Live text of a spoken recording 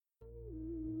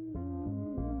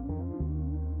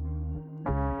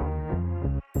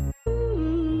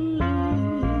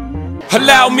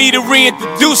Allow me to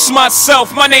reintroduce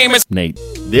myself. My name is Nate.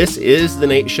 This is the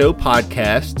Nate Show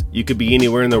podcast. You could be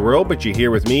anywhere in the world, but you're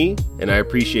here with me, and I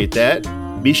appreciate that.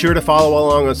 Be sure to follow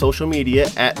along on social media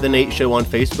at The Nate Show on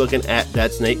Facebook and at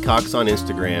That's Nate Cox on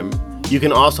Instagram. You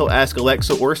can also ask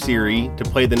Alexa or Siri to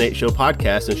play the Nate Show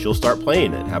podcast, and she'll start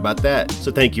playing it. How about that? So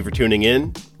thank you for tuning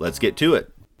in. Let's get to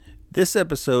it. This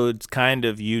episode's kind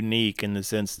of unique in the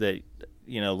sense that,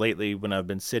 lately when I've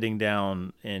been sitting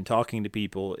down and talking to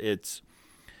people, it's,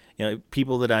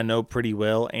 people that I know pretty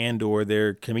well and or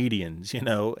they're comedians,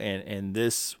 and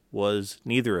this was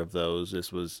neither of those.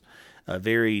 This was a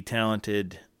very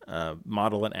talented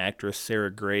model and actress,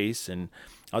 Sarah Grace, and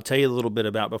I'll tell you a little bit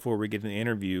about, before we get in the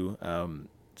interview,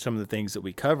 some of the things that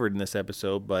we covered in this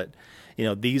episode, but,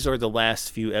 these are the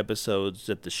last few episodes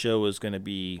that the show is going to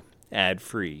be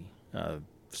ad-free,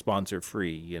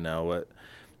 sponsor-free,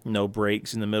 no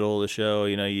breaks in the middle of the show.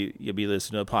 You'll be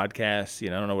listening to a podcast. I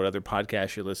don't know what other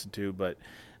podcasts you listen to, but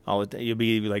you'll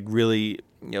be like really,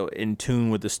 in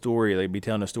tune with the story. Like, be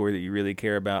telling a story that you really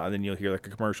care about, and then you'll hear like a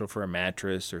commercial for a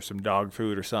mattress or some dog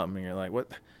food or something, and you're like,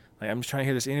 what? Like, I'm just trying to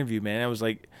hear this interview, man. I was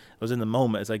in the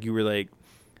moment. It's like you were like,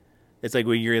 it's like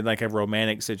when you're in like a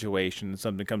romantic situation and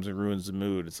something comes and ruins the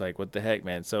mood. It's like, what the heck,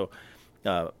 man? So,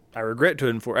 I regret to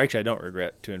inform. Actually, I don't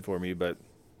regret to inform you, but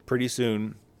pretty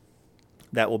soon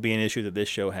that will be an issue that this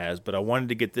show has. But I wanted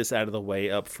to get this out of the way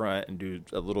up front and do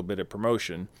a little bit of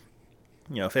promotion.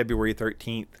 February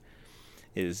 13th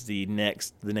is the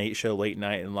Nate Show late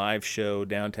night and live show,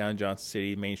 downtown Johnson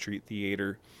City, Main Street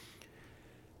Theater.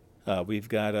 We've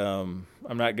got, the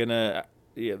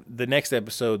next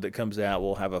episode that comes out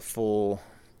will have a full,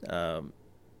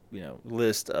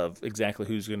 list of exactly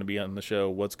who's going to be on the show,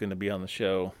 what's going to be on the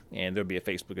show, and there'll be a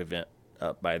Facebook event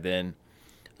up by then.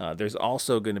 There's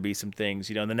also going to be some things,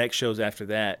 the next shows after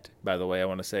that, by the way, I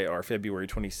want to say, are February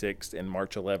 26th and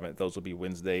March 11th. Those will be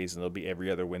Wednesdays, and they'll be every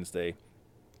other Wednesday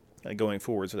going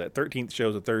forward. So that 13th show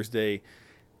is a Thursday,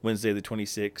 Wednesday the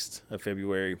 26th of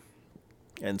February,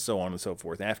 and so on and so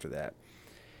forth after that.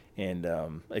 And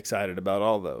excited about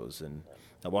all those. And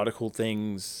a lot of cool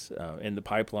things in the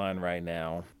pipeline right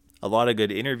now. A lot of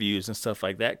good interviews and stuff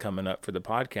like that coming up for the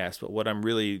podcast. But what I'm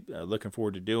really looking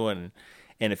forward to doing,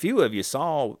 and a few of you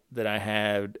saw that I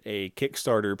had a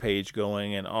Kickstarter page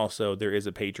going, and also there is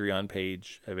a Patreon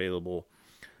page available,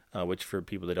 which for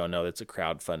people that don't know, that's a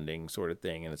crowdfunding sort of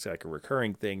thing, and it's like a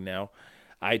recurring thing now.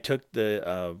 I took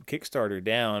the Kickstarter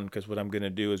down because what I'm going to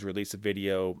do is release a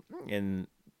video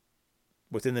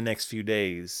within the next few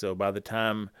days. So by the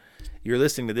time you're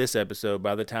listening to this episode,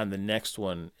 by the time the next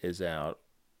one is out,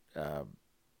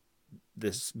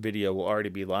 this video will already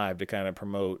be live to kind of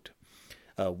promote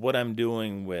what I'm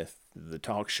doing with the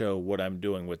talk show, what I'm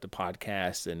doing with the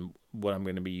podcast, and what I'm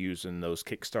going to be using those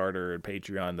Kickstarter and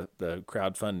Patreon, the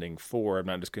crowdfunding for. I'm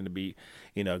not just going to be,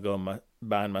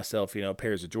 buying myself,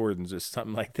 pairs of Jordans or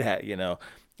something like that.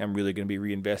 I'm really going to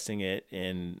be reinvesting it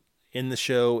in the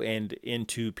show and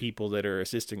into people that are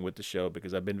assisting with the show,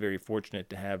 because I've been very fortunate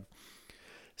to have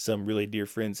some really dear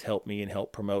friends help me and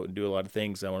help promote and do a lot of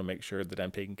things. I want to make sure that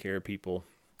I'm taking care of people.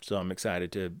 So I'm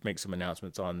excited to make some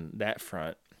announcements on that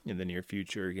front in the near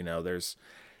future. There's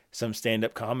some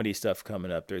stand-up comedy stuff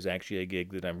coming up. There's actually a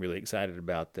gig that I'm really excited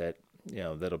about that,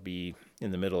 that'll be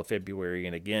in the middle of February.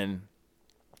 And again,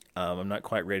 I'm not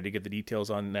quite ready to get the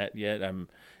details on that yet. I'm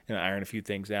iron a few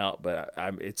things out, but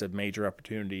it's a major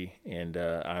opportunity, and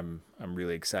I'm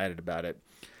really excited about it.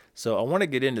 So I want to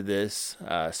get into this.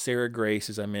 Sarah Grace,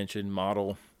 as I mentioned,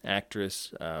 model,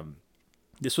 actress.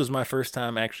 This was my first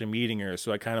time actually meeting her,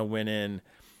 so I kind of went in,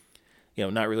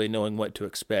 not really knowing what to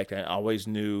expect. I always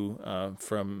knew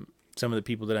from some of the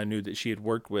people that I knew that she had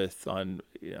worked with on,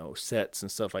 sets and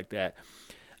stuff like that,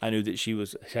 I knew that she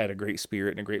had a great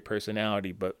spirit and a great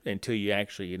personality. But until you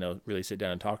actually, really sit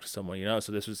down and talk to someone,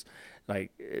 so this was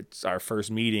like, it's our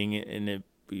first meeting, and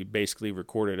we basically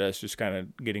recorded us just kind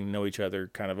of getting to know each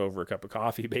other kind of over a cup of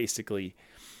coffee, basically.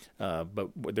 But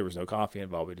there was no coffee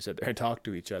involved. We just sat there and talked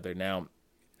to each other. Now,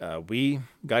 we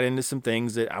got into some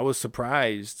things that I was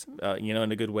surprised, in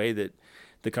a good way, that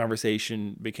the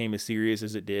conversation became as serious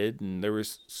as it did. And there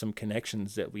was some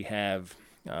connections that we have.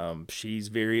 She's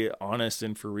very honest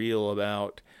and for real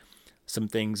about some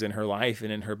things in her life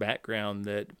and in her background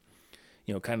that,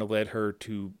 kind of led her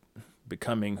to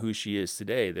becoming who she is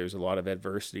today. There's a lot of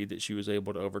adversity that she was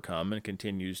able to overcome and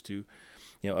continues to,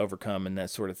 overcome, and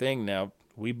that sort of thing. Now,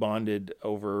 we bonded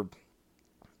over,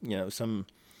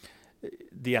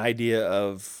 the idea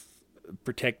of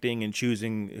protecting and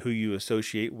choosing who you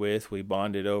associate with. We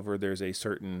bonded over, there's a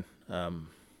certain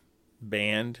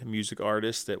band, music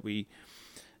artist that we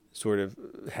sort of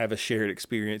have a shared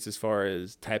experience as far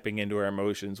as tapping into our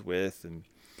emotions with. And,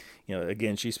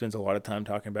 again, she spends a lot of time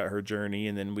talking about her journey,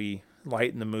 and then we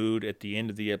lighten the mood at the end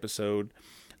of the episode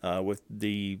with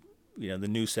the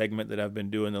new segment that I've been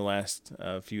doing the last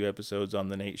few episodes on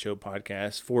the Nate Show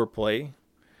podcast, Foreplay,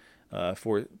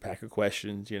 4 pack of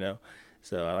questions,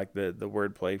 So I like the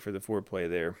wordplay for the foreplay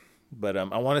there. But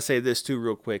I want to say this too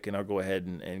real quick, and I'll go ahead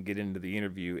and get into the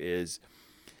interview, is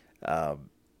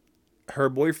her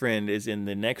boyfriend is in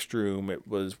the next room.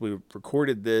 We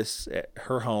recorded this at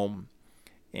her home,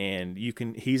 and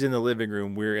he's in the living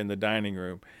room, we're in the dining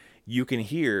room. You can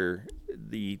hear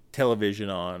the television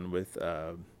on with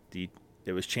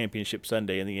it was Championship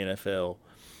Sunday in the NFL.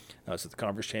 So the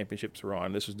conference championships were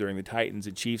on. This was during the Titans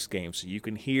and Chiefs game, so you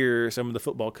can hear some of the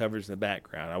football coverage in the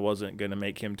background. I wasn't going to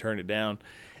make him turn it down.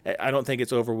 I don't think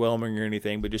it's overwhelming or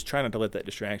anything, but just try not to let that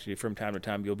distract you. From time to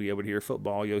time, you'll be able to hear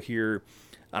football.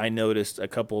 I noticed a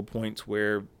couple of points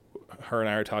where her and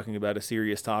I are talking about a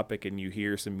serious topic, and you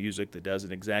hear some music that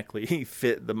doesn't exactly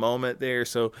fit the moment there.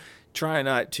 So try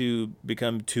not to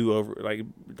become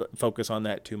focus on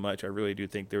that too much. I really do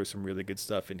think there was some really good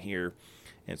stuff in here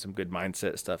and some good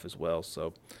mindset stuff as well.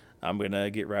 So I'm going to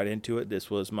get right into it.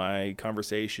 This was my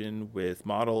conversation with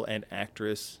model and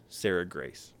actress Sarah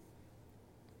Grace.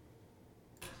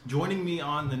 Joining me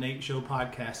on the Nate Show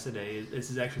podcast today,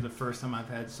 this is actually the first time I've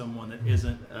had someone that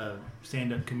isn't a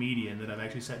stand-up comedian that I've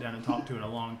actually sat down and talked to in a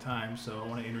long time. So I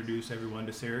want to introduce everyone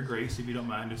to Sarah Grace. If you don't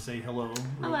mind, just say hello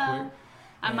real quick.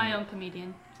 I'm my own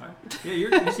comedian. Yeah,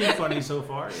 you seem funny so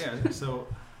far. Yeah, so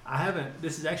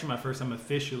this is actually my first time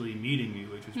officially meeting you,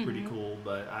 which was pretty cool,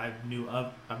 but I've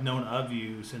known of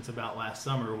you since about last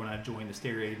summer when I joined the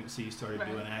Stereo Agency, started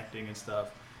doing acting and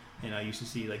stuff. And I used to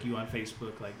see you on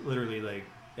Facebook, literally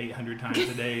 800 times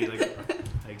a day,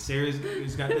 like Sarah's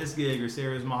got this gig, or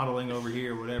Sarah's modeling over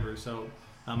here, or whatever. So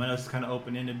I know it's kind of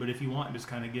open-ended, but if you want, just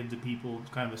kind of give the people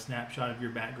kind of a snapshot of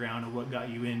your background and what got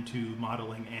you into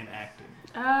modeling and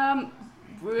acting.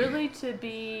 Really, to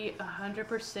be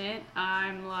 100%,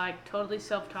 I'm totally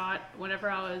self-taught. Whenever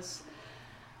I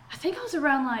think I was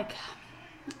around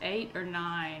 8 or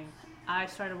 9, I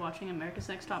started watching America's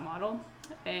Next Top Model,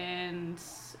 and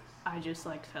I just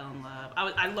fell in love.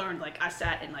 I learned, I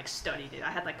sat and studied it. I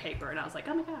had paper, and I was like,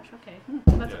 oh my gosh, okay,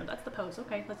 that's the pose.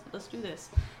 Okay, let's do this.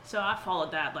 So I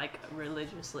followed that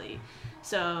religiously.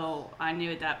 So I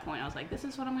knew at that point I was like, this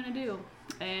is what I'm gonna do,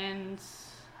 and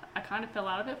I kind of fell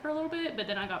out of it for a little bit, but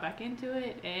then I got back into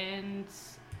it, and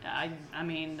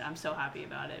I'm so happy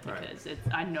about it because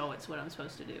I know it's what I'm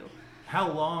supposed to do. How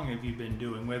long have you been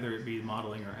doing, whether it be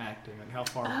modeling or acting? How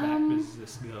far back does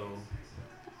this go?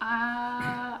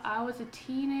 I was a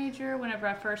teenager whenever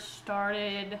I first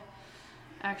started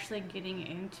actually getting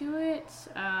into it,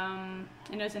 and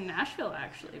it was in Nashville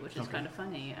actually, which is kind of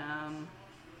funny.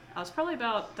 I was probably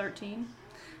about 13,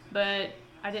 but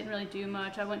I didn't really do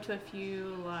much. I went to a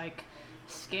few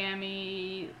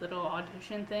scammy little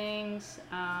audition things,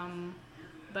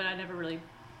 but I never really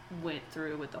went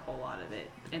through with a whole lot of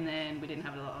it. And then we didn't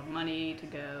have a lot of money to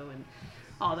go and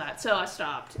all that, so I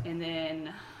stopped. And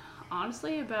then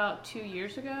honestly, about 2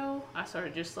 years ago, I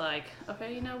started just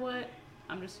okay, you know what?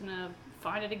 I'm just gonna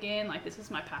find it again. This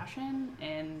is my passion,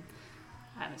 and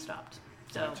I haven't stopped.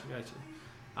 So,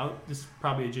 Gotcha. This is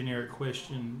probably a generic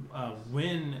question.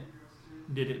 When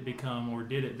did it become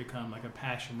a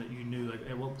passion that you knew?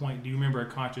 At what point do you remember a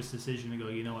conscious decision to go,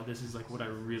 you know what, this is what I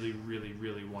really, really,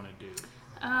 really want to do?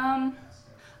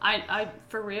 I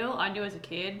for real, I knew as a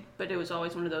kid, but it was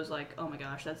always one of those oh my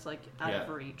gosh, that's out of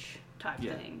reach type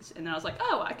things. And then I was like,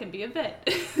 oh, I can be a vet.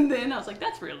 And then I was like,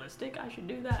 that's realistic, I should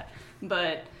do that.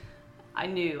 But I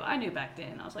knew back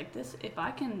then, I was like, this, if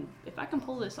I can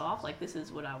pull this off, this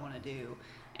is what I want to do.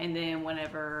 And then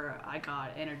whenever I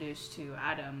got introduced to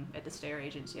Adam at the Stereo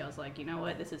Agency, I was like, you know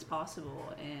what, this is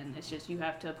possible. And it's just, you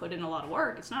have to put in a lot of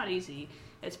work. It's not easy.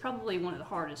 It's probably one of the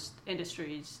hardest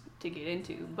industries to get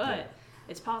into, but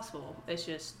it's possible. It's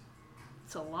just,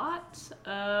 it's a lot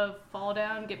of fall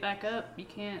down, get back up. You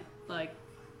can't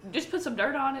just put some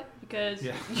dirt on it, because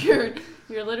you're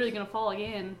literally going to fall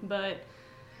again. But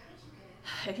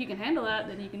if you can handle that,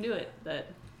 then you can do it. But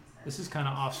this is kind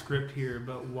of off script here,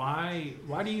 but why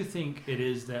do you think it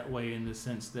is that way, in the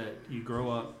sense that you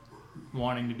grow up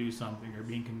wanting to do something or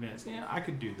being convinced, I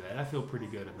could do that, I feel pretty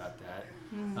good about that,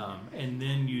 and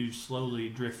then you slowly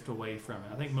drift away from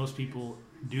it? I think most people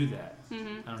do that. I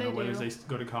don't know whether they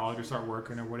go to college or start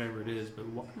working or whatever it is, but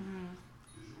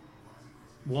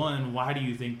one, why do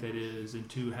you think that is? And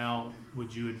two, how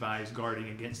would you advise guarding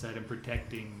against that and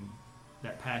protecting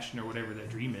that passion or whatever that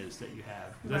dream is that you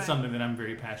have. That's Right. something that I'm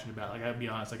very passionate about. Like, I'll be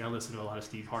honest, like I listen to a lot of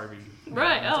Steve Harvey.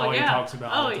 Right. That's Oh, all yeah. he talks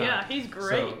about all Oh, the time. yeah. He's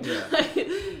great. So,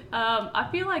 I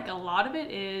feel like a lot of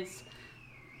it is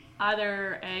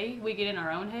either we get in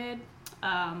our own head.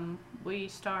 We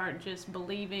start just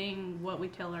believing what we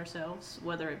tell ourselves,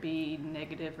 whether it be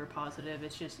negative or positive.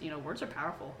 It's just, words are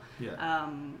powerful. Yeah.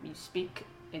 You speak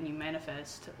and you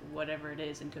manifest whatever it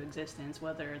is into existence,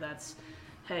 whether that's,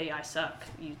 hey, I suck.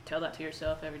 You tell that to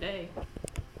yourself every day.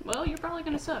 Well, you're probably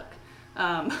going to suck.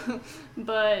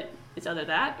 But it's either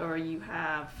that or you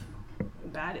have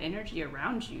bad energy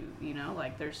around you,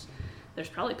 like there's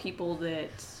probably people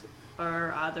that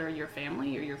are either your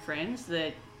family or your friends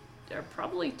that are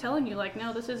probably telling you like,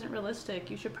 no, this isn't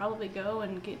realistic. You should probably go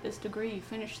and get this degree,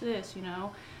 finish this,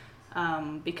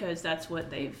 because that's what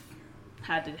they've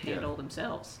had to handle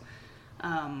themselves.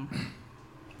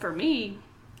 For me,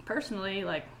 personally,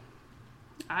 like,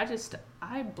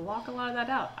 I block a lot of that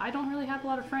out. I don't really have a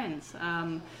lot of friends.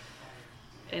 And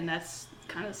that's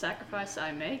kind of the sacrifice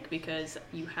I make, because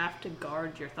you have to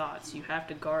guard your thoughts. You have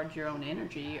to guard your own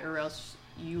energy, or else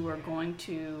you are going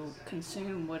to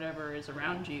consume whatever is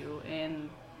around you. And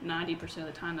 90% of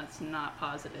the time, that's not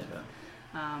positive.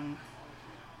 Yeah.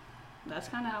 That's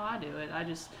kind of how I do it.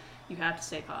 You have to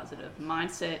stay positive.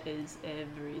 Mindset is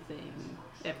everything.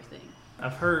 Everything.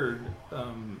 I've heard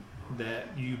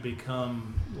that you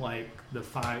become like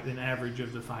an average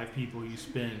of the 5 people you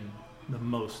spend the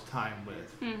most time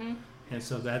with. Mm-hmm. And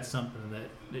so that's something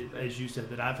that, as you said,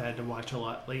 that I've had to watch a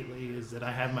lot lately, is that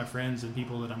I have my friends and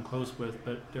people that I'm close with,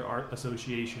 but there are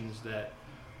associations that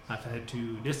I've had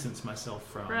to distance myself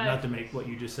from. Right. Not to make what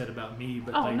you just said about me,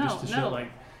 but just to show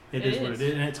like it is what it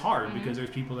is. And it's hard mm-hmm. because there's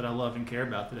people that I love and care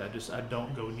about that I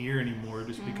don't go near anymore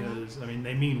just mm-hmm. because,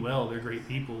 they mean well, they're great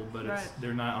people, but right.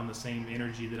 they're not on the same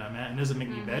energy that I'm at. And it doesn't make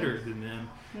mm-hmm. me better than them.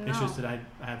 No. It's just that I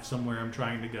have somewhere I'm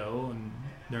trying to go, and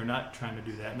they're not trying to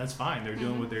do that, and that's fine. They're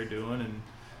doing mm-hmm. what they're doing, and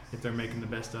if they're making the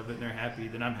best of it and they're happy,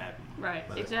 then I'm happy. Right,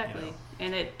 but, exactly.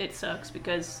 And it sucks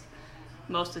because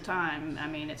most of the time,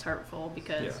 it's hurtful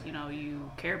because,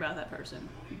 you care about that person,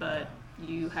 but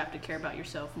you have to care about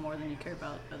yourself more than you care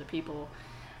about other people.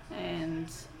 And,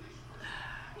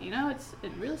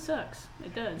 it really sucks.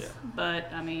 It does. Yeah. But,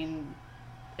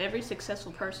 every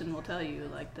successful person will tell you,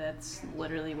 like, that's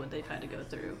literally what they've had to go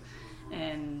through.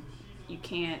 And you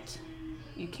can't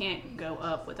go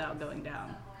up without going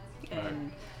down. Right.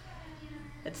 And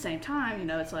at the same time,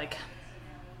 it's like,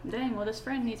 dang, well, this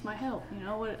friend needs my help.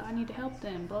 What, I need to help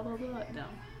them, blah, blah, blah. No.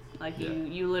 Like,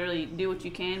 you literally do what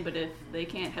you can, but if they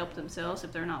can't help themselves,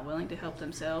 if they're not willing to help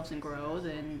themselves and grow,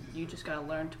 then you just got to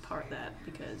learn to part that,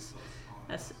 because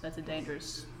that's a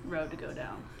dangerous road to go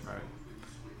down.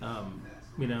 Right.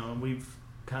 And we've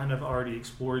kind of already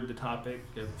explored the topic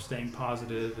of staying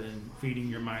positive and feeding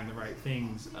your mind the right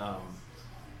things.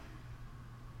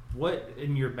 What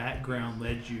in your background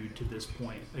led you to this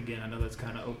point? Again, I know that's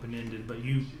kind of open-ended, but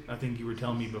I think you were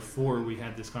telling me before we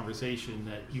had this conversation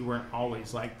that you weren't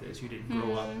always like this. You didn't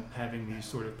grow up having these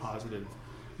sort of positive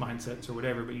mindsets or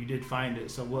whatever, but you did find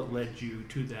it. So what led you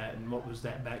to that, and what was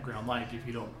that background like, if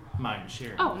you don't mind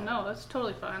sharing? Oh, no, that's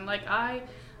totally fine. Like, I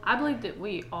believe that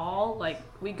we all,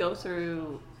 we go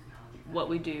through what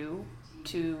we do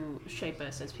to shape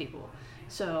us as people.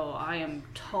 So I am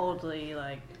totally,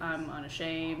 I'm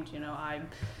unashamed.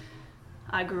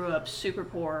 I grew up super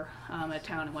poor in a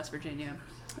town in West Virginia,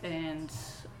 and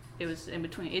it was in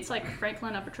between. It's like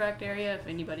Franklin Upper Tract area, if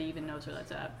anybody even knows where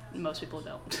that's at. Most people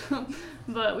don't.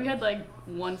 But we had,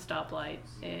 one stoplight,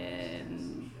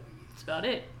 and that's about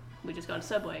it. We just got a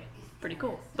Subway. Pretty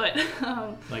cool, but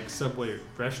like Subway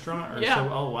restaurant, or yeah.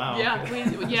 Oh wow. Yeah,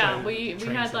 Okay. we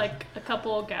had a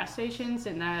couple gas stations,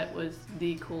 and that was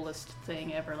the coolest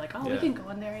thing ever. We can go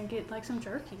in there and get some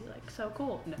jerky, so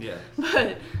cool. No. Yeah.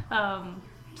 But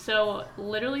so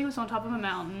literally it was on top of a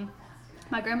mountain.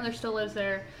 My grandmother still lives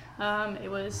there. It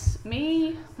was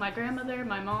me, my grandmother,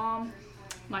 my mom,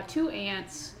 my 2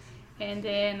 aunts, and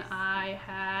then I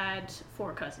had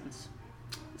 4 cousins.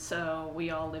 So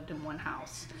we all lived in one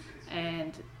house.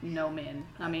 And no men.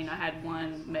 I had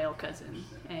 1 male cousin,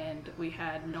 and we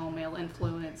had no male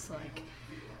influence.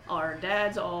 Our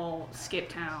dads all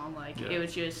skipped town. It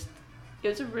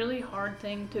was a really hard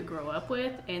thing to grow up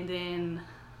with. And then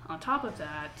on top of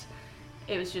that,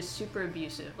 it was just super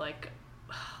abusive.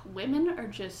 Women are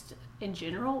just, in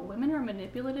general, women are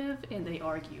manipulative and they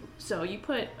argue. So you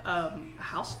put a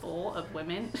house full of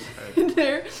women in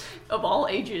there of all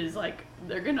ages,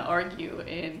 they're gonna argue,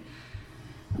 and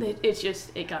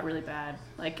it got really bad.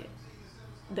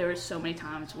 There were so many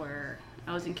times where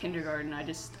I was in kindergarten.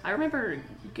 I remember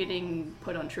getting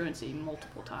put on truancy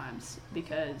multiple times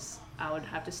because I would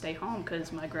have to stay home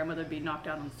because my grandmother would be knocked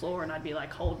out on the floor and I'd be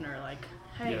like holding her like,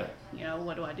 hey, you know,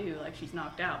 what do I do? Like she's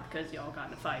knocked out because y'all got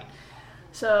in a fight.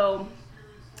 So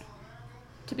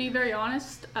to be very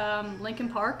honest, Linkin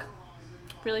Park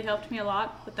really helped me a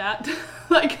lot with that.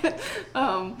 Like,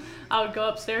 I would go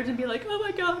upstairs and be like, oh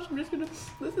my gosh, I'm just gonna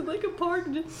listen to Linkin Park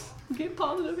and just get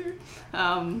positive here.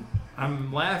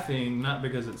 I'm laughing not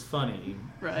because it's funny,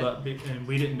 right? But and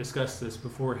we didn't discuss this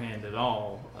beforehand at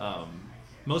all.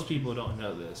 Most people don't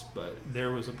know this, but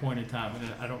there was a point in time, and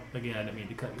I didn't mean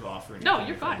to cut you off or anything. No,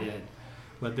 you're fine. I did.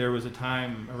 But there was a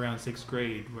time around 6th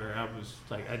grade where I was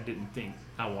like, I didn't think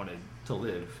I wanted to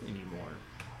live anymore,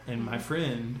 and my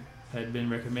friend had been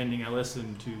recommending I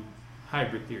listen to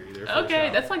Hybrid Theory. Okay,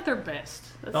 that's like their best.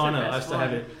 That's no, best I still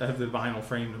have it. I have the vinyl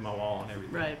framed in my wall and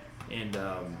everything. Right. And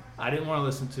I didn't want to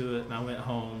listen to it, and I went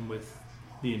home with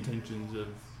the intentions of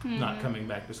not coming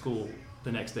back to school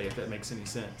the next day, if that makes any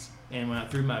sense. And when I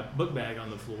threw my book bag on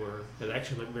the floor, it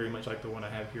actually looked very much like the one I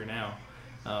have here now.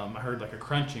 I heard like a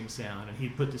crunching sound, and he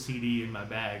put the CD in my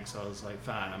bag, so I was like,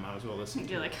 fine, I might as well listen to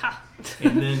it. You're like, ha!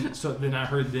 And then I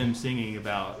heard them singing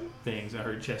about things. I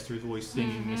heard Chester's voice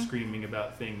singing and screaming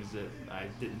about things that I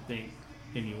didn't think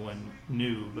anyone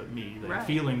knew but me, like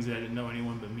feelings that I didn't know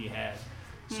anyone but me had.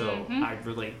 So I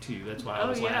relate to. That's why I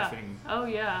was laughing. Oh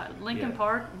yeah, Linkin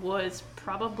Park was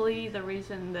probably the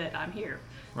reason that I'm here,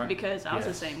 because I was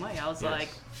the same way. I was like,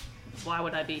 why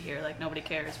would I be here? Like nobody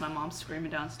cares. My mom's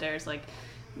screaming downstairs. Like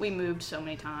we moved so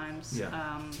many times.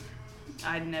 Yeah.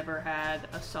 I'd never had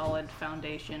a solid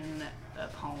foundation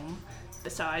of home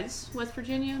besides West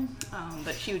Virginia,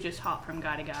 but she would just hop from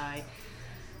guy to guy.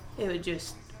 It would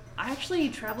just. I actually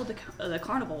traveled the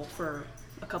carnival for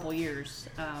a couple years.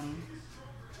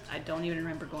 I don't even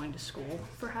remember going to school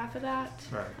for half of that.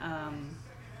 Right.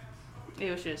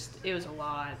 It was a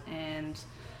lot, and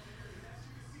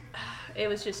it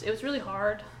was really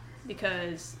hard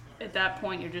because at that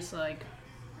point you're just like,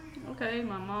 okay,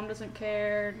 my mom doesn't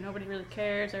care, nobody really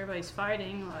cares, everybody's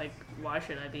fighting, like, why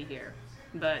should I be here?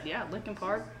 But yeah, Linkin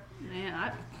Park,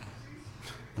 man,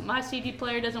 my CD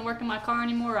player doesn't work in my car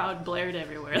anymore. I would blare it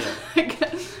everywhere.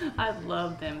 I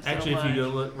love them so Actually, much. if you go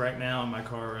look right now in my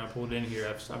car, when I pulled in here,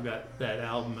 I've got that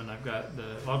album, and I've got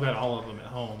all of them at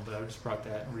home. But I just brought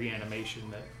that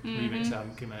Reanimation, that remix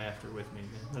album came out after with me.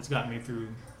 That's gotten me through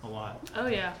a lot. Oh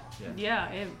yeah.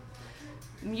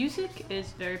 Music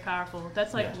is very powerful.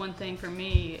 That's like one thing for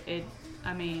me.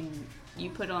 You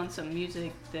put on some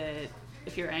music that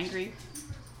if you're angry,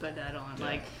 put that on. Yeah.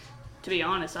 Like. To be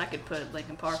honest, I could put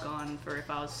Linkin Park on for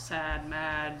if I was sad,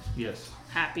 mad,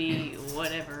 happy,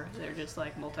 whatever. They're just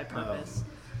like multi-purpose.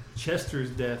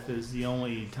 Chester's death is the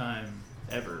only time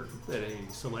ever that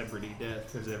a celebrity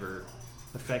death has ever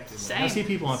affected me. I see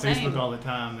people on Facebook all the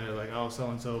time. They're like, "Oh,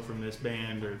 so and so from this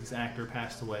band or this actor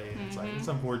passed away," and it's like it's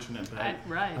unfortunate, but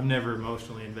I'm never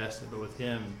emotionally invested. But with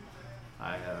him,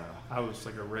 I was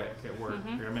like a wreck at work.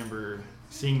 I remember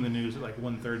seeing the news at like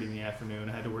 1:30 in the afternoon.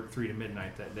 I had to work 3 to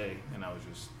midnight that day, and I was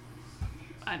just.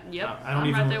 I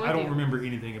don't remember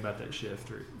anything about that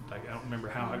shift, or like I don't remember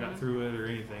how I got through it or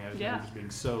anything. I was remember just being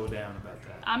so down about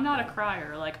that. I'm not a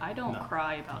crier. Like I don't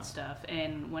cry about stuff,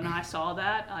 and when I saw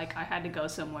that, like I had to go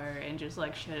somewhere and just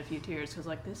like shed a few tears because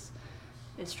like this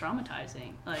is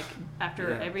traumatizing. Like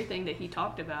after everything that he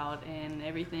talked about and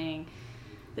everything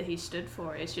that he stood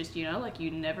for, it's just, like you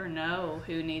never know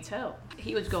who needs help.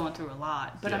 He was going through a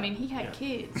lot, but I mean he had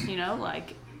kids,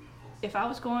 like if I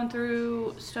was going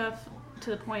through stuff to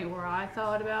the point where I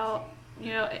thought about,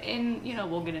 and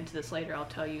we'll get into this later, I'll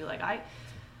tell you, like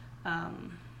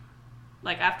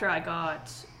after I got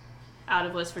out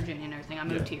of West Virginia and everything, I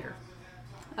moved here,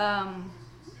 and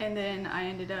then I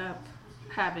ended up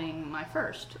having my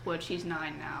first, which he's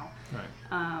 9 now.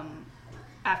 Right.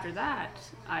 After that,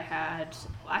 I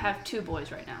have 2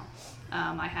 boys right now.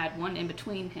 I had one in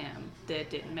between him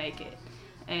that didn't make it.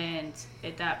 And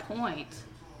at that point,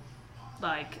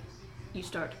 like, you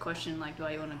start to question, like, do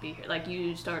I want to be here? Like,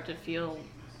 you start to feel,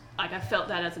 like, I felt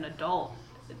that as an adult,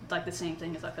 like the same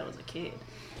thing as I felt as a kid.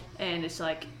 And it's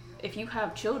like, if you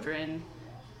have children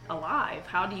alive,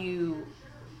 how do you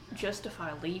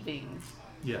justify leaving?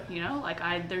 Yeah.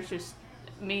 There's just,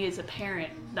 me as a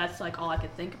parent, that's like all I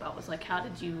could think about was like, how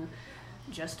did you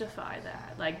justify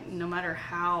that? Like, no matter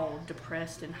how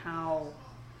depressed and how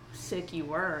sick you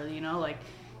were, like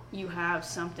you have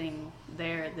something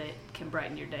there that can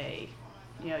brighten your day.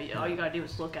 All you gotta do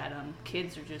is look at them.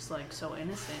 Kids are just like so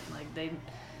innocent, like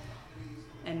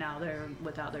and now they're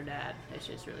without their dad. It's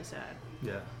just really sad.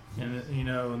 Yeah, and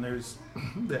and there's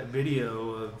that video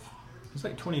of It's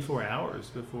like 24 hours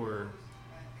before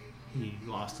he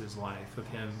lost his life of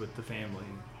him with the family,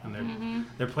 and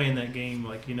they're playing that game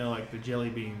like like the jelly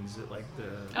beans at like the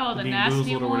the Bean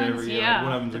nasty Boozled or ones, whatever. yeah. Like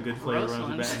one of them's a good flavor, gross one of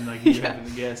them's ones. bad, and like you having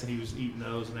to guess, and he was eating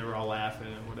those, and they were all laughing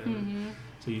and whatever.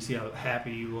 So you see how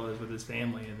happy he was with his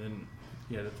family, and then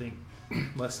to think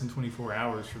less than 24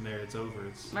 hours from there it's over.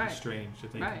 It's strange to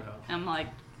think about. I'm like,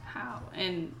 how?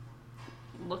 And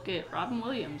look at Robin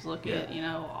Williams. Look at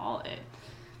all it.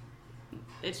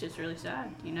 It's just really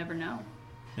sad. You never know.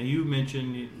 Now you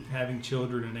mentioned having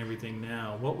children and everything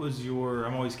now. What was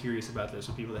I'm always curious about this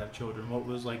with people that have children. What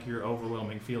was like your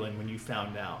overwhelming feeling when you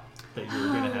found out that you were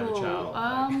going to have a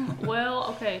child? Well,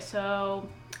 okay, so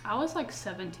I was like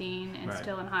 17 and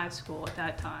still in high school at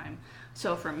that time.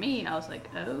 So for me, I was like,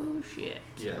 oh shit.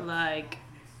 Yeah. Like,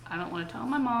 I don't want to tell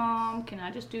my mom. Can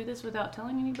I just do this without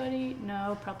telling anybody?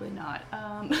 No, probably not.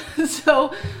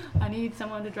 So I need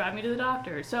someone to drive me to the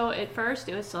doctor. So at first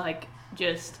it was like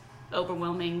just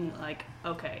overwhelming, like,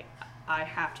 okay, I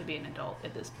have to be an adult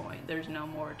at this point. There's no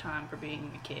more time for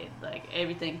being a kid. Like,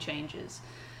 everything changes.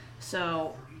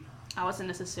 So I wasn't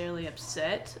necessarily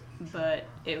upset, but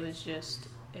it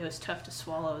was tough to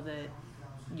swallow that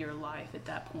your life at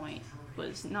that point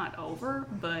was not over,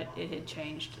 but it had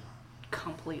changed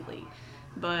completely.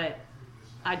 But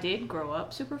I did grow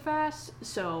up super fast,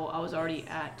 so I was already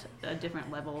at a different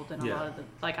level than a lot of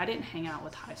I didn't hang out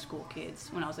with high school kids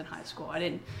when I was in high school.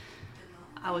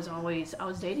 I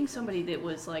was dating somebody that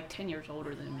was like 10 years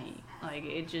older than me. Like,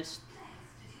 it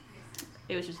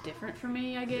was just different for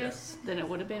me, I guess, than it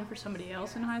would have been for somebody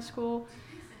else in high school.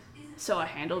 So I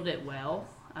handled it well.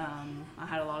 I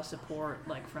had a lot of support,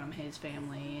 like, from his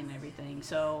family and everything,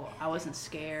 so I wasn't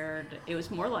scared. It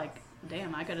was more like,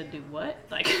 damn, I gotta do what?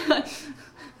 Like,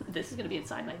 this is gonna be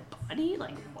inside my body?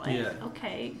 Like, what? Yeah.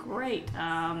 Okay, great.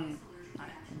 I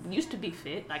used to be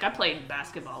fit. Like, I played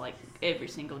basketball, like, every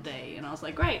single day, and I was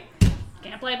like, great,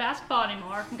 can't play basketball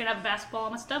anymore. I'm gonna have a basketball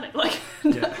in my stomach. Like,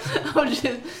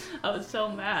 I was so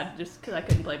mad just because I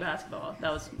couldn't play basketball.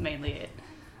 That was mainly it.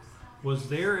 Was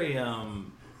there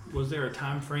a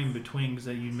time frame between, because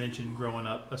you mentioned growing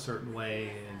up a certain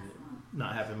way and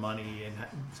not having money and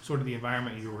sort of the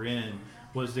environment you were in?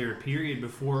 Was there a period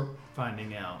before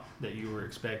finding out that you were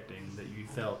expecting that you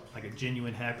felt like a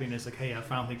genuine happiness, like, hey, I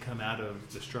finally come out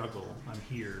of the struggle, I'm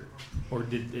here? Or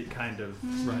did it kind of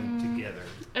run together?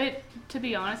 To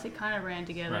be honest, it kind of ran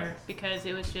together because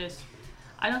it was just,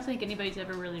 I don't think anybody's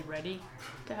ever really ready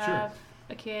to have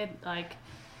a kid. Like,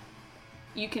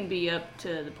 you can be up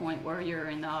to the point where you're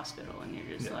in the hospital and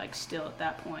you're just like, still at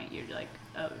that point, you're like,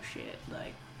 oh shit,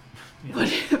 like,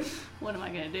 what am I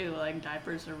gonna do? Like,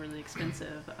 diapers are really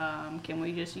expensive. Can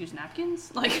we just use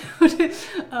napkins? Like,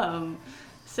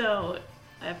 so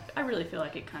I really feel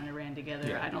like it kind of ran together.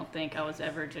 Yeah. I don't think I was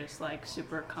ever just like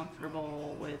super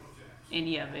comfortable with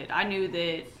any of it. I knew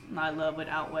that my love would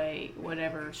outweigh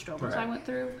whatever struggles I went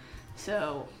through.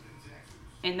 So,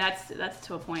 and that's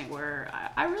to a point where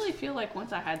I really feel like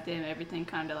once I had them, everything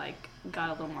kind of like got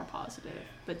a little more positive.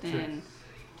 But then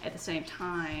at the same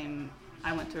time,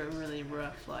 I went through a really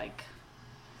rough, like,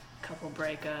 couple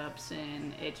breakups,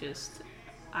 and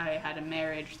I had a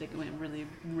marriage that went really,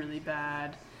 really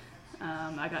bad.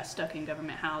 I got stuck in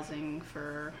government housing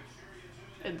for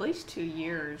at least 2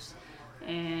 years,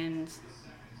 and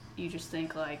you just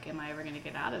think, like, am I ever going to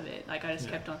get out of it? Like, I just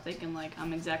kept on thinking, like,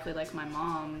 I'm exactly like my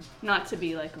mom. Not to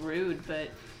be, like, rude, but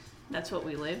that's what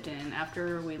we lived in.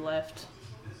 After we left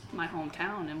my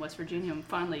hometown in West Virginia and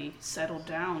finally settled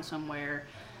down somewhere,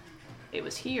 it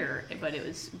was here, but it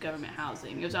was government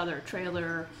housing. It was either a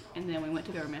trailer, and then we went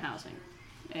to government housing.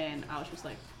 And I was just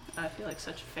like, I feel like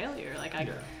such a failure. Like,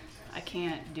 I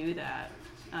can't do that.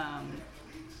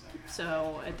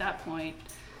 So at that point,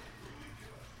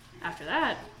 after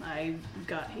that, I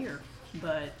got here.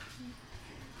 But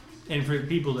and for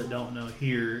people that don't know,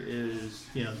 here is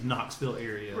Knoxville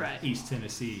area, East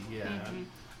Tennessee.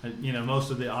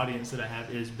 Most of the audience that I have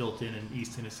is built in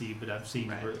East Tennessee, but I've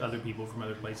seen other people from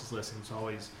other places listen.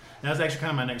 So that was actually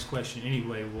kind of my next question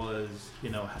anyway, was,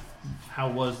 how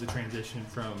was the transition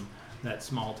from that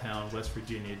small town, West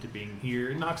Virginia, to being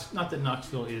here? Not that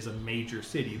Knoxville is a major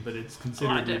city, but it's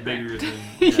considerably bigger than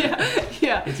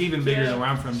It's even bigger than where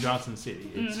I'm from, Johnson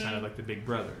City. It's kind of like the big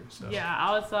brother. So. Yeah,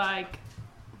 I was like,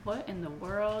 what in the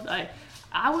world?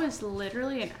 I was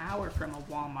literally an hour from a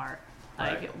Walmart.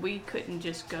 Like, we couldn't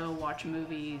just go watch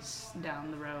movies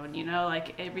down the road,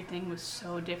 like, everything was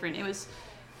so different. It was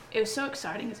so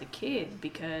exciting as a kid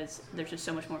because there's just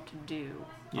so much more to do.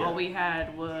 Yeah. All we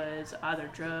had was either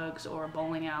drugs or a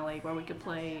bowling alley where we could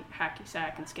play hacky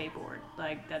sack and skateboard.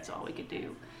 Like, that's all we could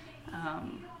do.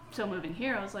 so moving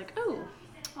here, I was like, oh,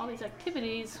 all these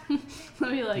activities.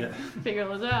 Let me figure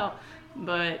those out.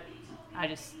 But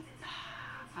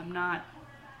I'm not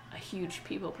a huge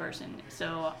people person.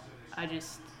 So I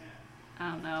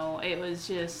don't know. It was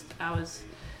just, I was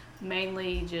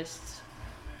mainly just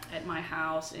at my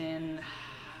house, and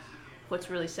what's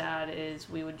really sad is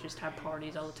we would just have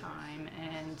parties all the time,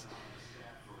 and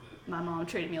my mom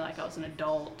treated me like I was an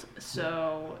adult.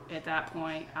 So at that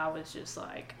point, I was just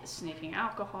like sneaking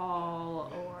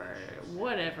alcohol or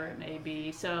whatever it may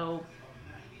be. So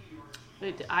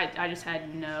I just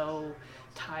had no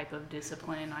type of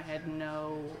discipline. I had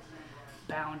no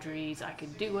boundaries. I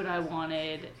could do what I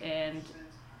wanted, and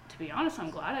to be honest,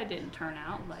 I'm glad I didn't turn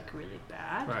out like really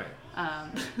bad. Right.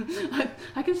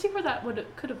 I can see where that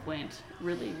could have went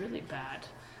really, really bad.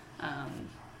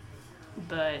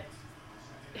 But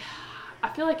I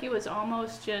feel like it was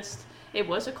almost just, it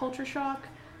was a culture shock,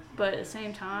 but at the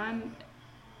same time,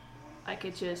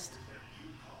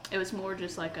 it was more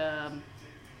just like a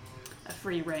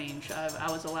free range. I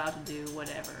was allowed to do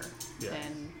whatever,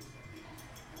 and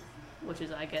which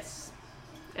is, I guess,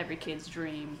 every kid's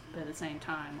dream, but at the same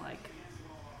time, like,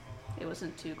 it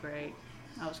wasn't too great.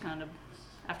 I was kind of,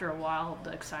 after a while,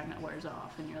 the excitement wears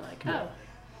off, and you're like, oh.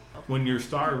 When you're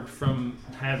starved from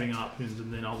having options,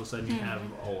 and then all of a sudden you have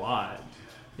a lot,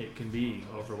 it can be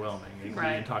overwhelming. It can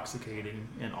be intoxicating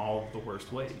in all the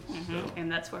worst ways. So.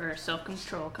 And that's where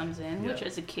self-control comes in, which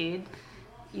as a kid,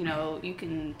 you know, you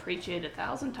can preach it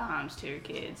 1,000 times to your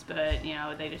kids, but, you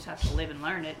know, they just have to live and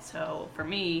learn it. So for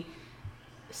me,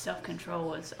 self-control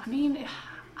was,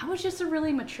 I was just a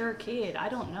really mature kid. I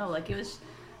don't know, like,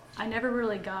 I never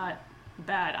really got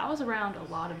bad. I was around a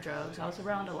lot of drugs. I was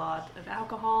around a lot of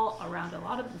alcohol, around a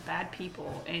lot of bad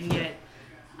people, and yet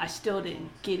I still didn't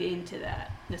get into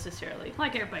that necessarily.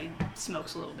 Like, everybody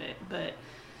smokes a little bit, but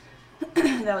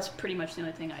that was pretty much the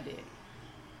only thing I did.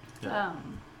 Yeah.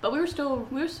 But we were still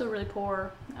really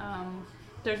poor.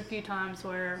 There's a few times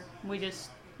where we just,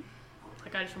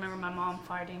 like, I just remember my mom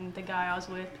fighting the guy I was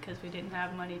with because we didn't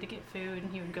have money to get food,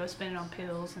 and he would go spend it on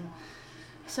pills. And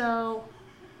so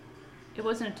it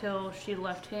wasn't until she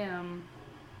left him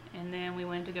and then we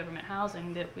went into government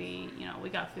housing that we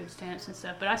got food stamps and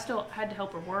stuff. But I still had to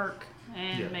help her work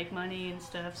and make money and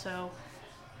stuff. So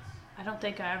I don't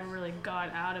think I ever really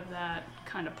got out of that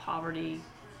kind of poverty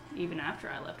even after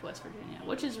I left West Virginia,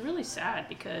 which is really sad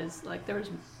because, like, there was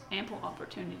ample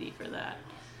opportunity for that.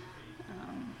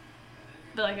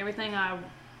 But, like, everything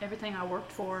I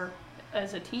worked for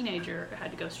as a teenager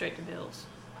had to go straight to bills.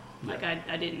 Like,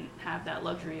 I didn't have that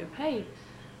luxury of, hey,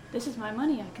 this is my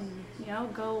money, I can,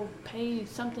 go pay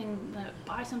something,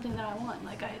 buy something that I want.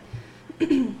 Like, I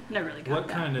never really got that. What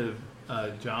kind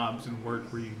of jobs and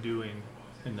work were you doing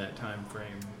in that time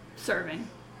frame? Serving,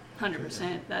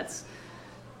 100%. That's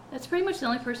pretty much the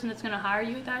only person that's going to hire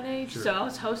you at that age. Sure. So I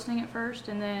was hosting at first,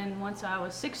 and then once I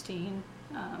was 16,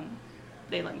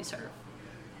 they let me serve.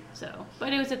 So,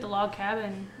 but it was at the log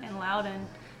cabin in Loudon,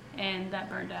 and that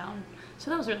burned down. So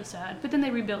that was really sad. But then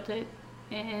they rebuilt it,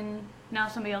 and now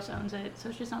somebody else owns it, so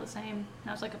it's just not the same.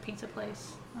 Now it's like a pizza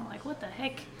place. I'm like, what the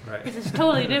heck? Right. Because it's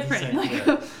totally different.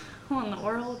 What in the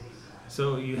world?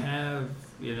 So you have,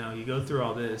 you go through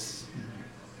all this,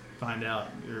 find out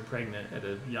you're pregnant at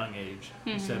a young age,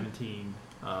 17.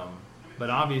 But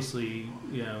obviously,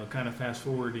 kind of fast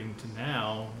forwarding to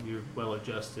now, you're well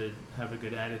adjusted, have a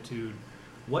good attitude.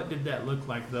 What did that look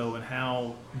like, though, and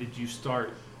how did you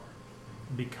start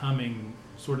becoming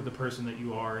sort of the person that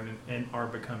you are and are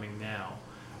becoming now?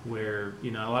 Where, a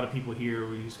lot of people here,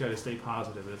 you just got to stay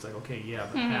positive. It's like, okay, yeah,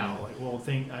 but how? Like, well,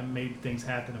 I made things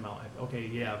happen in my life. Okay,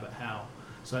 yeah, but how?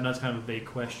 So I know it's kind of a vague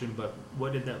question, but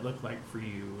what did that look like for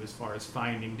you as far as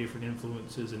finding different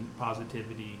influences and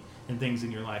positivity and things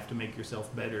in your life to make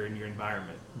yourself better and your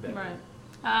environment better? Right.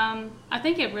 I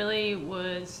think it really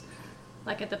was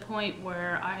like at the point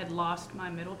where I had lost my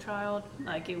middle child.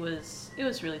 Like, it was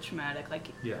really traumatic. Like,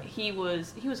 he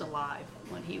was alive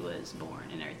when he was born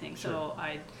and everything. Sure. So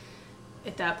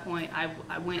at that point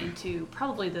I went into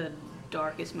probably the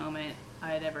darkest moment I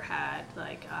had ever had.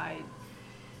 Like,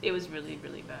 it was really,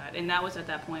 really bad. And that was at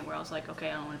that point where I was like,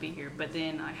 okay, I don't want to be here. But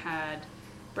then I had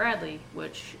Bradley,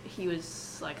 which he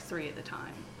was like 3 at the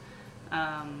time.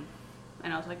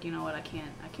 And I was like, you know what, I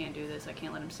can't do this. I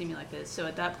can't let him see me like this. So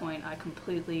at that point, I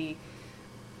completely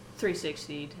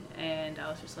 360'd, and I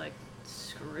was just like,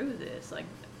 screw this. Like,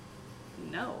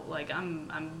 no, like,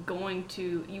 I'm going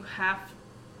to, you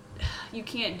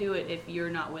can't do it if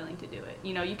you're not willing to do it.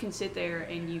 You can sit there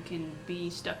and you can be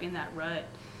stuck in that rut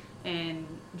and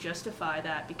justify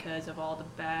that because of all the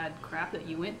bad crap that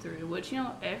you went through, which,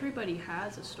 everybody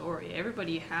has a story.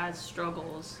 Everybody has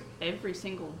struggles every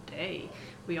single day.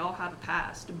 We all have a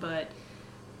past, but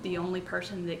the only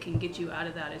person that can get you out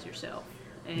of that is yourself.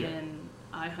 And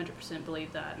I 100%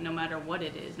 believe that, no matter what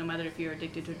it is, no matter if you're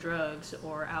addicted to drugs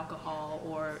or alcohol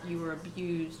or you were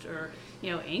abused or,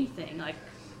 anything, like,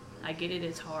 I get it,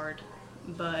 it's hard,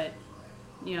 but,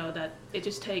 that it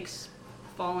just takes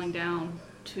falling down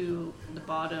to the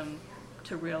bottom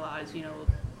to realize, the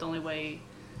only way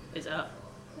is up.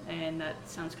 And that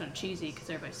sounds kind of cheesy because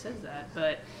everybody says that,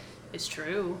 but it's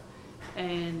true.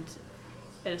 And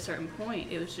at a certain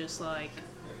point, it was just like,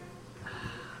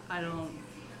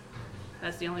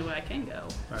 that's the only way I can go.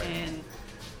 Right. And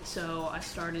so I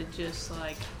started just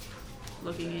like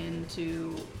looking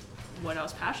into what I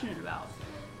was passionate about.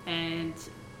 And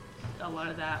a lot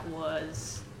of that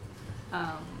was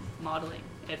modeling.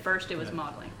 At first it was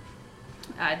modeling.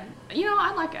 I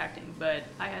like acting, but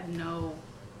I had no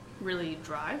really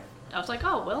drive. I was like,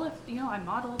 oh, well, if, I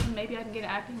model, then maybe I can get an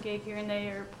acting gig here and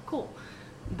there. Cool.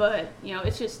 But,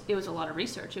 it was a lot of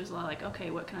research. It was a lot like,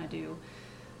 okay, what can I do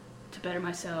to better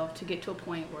myself, to get to a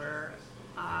point where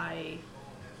I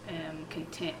am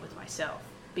content with myself?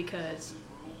 Because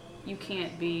you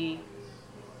can't be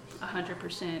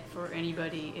 100% for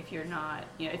anybody if you're not,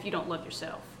 if you don't love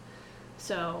yourself.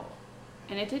 So,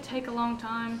 and it did take a long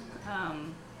time,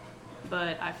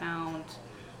 but I found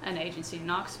an agency in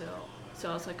Knoxville. So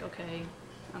I was like, okay,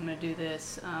 I'm going to do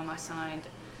this. I signed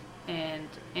and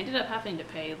ended up having to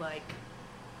pay, like,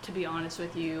 to be honest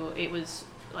with you, it was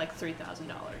like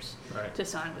 $3,000 to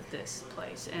sign with this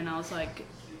place. And I was like,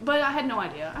 but I had no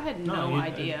idea. I had no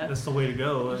idea. That's the way to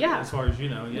go, as far as you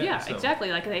know. Yeah,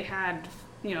 exactly. Like, they had,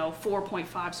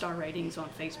 4.5 star ratings on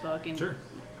Facebook and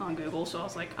on Google. So I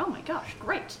was like, oh my gosh,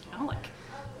 great.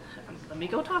 Let me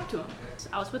go talk to them. So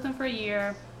I was with them for a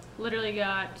year, literally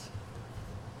got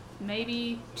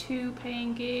maybe 2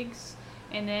 paying gigs.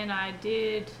 And then I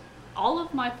did all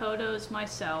of my photos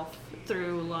myself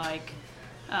through like,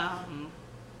 kind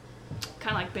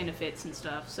of like benefits and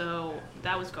stuff. So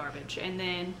that was garbage. And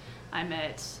then I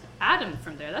met Adam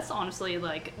from there. That's honestly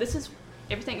like,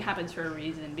 everything happens for a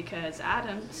reason, because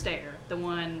Adam Stair, the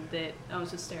one that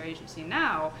owns the Stair agency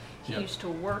now, he used to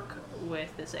work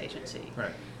with this agency.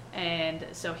 Right. And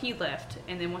so he left.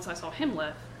 And then once I saw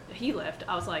he left,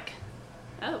 I was like,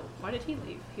 oh, why did he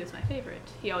leave? He was my favorite.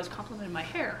 He always complimented my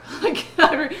hair. Like,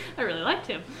 I really liked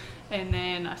him. And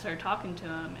then I started talking to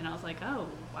him, and I was like, oh,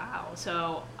 wow.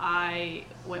 So I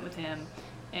went with him,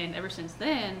 and ever since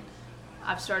then,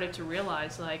 I've started to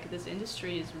realize, like, this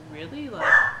industry is really, like,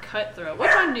 cutthroat, which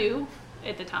I knew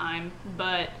at the time,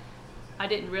 but I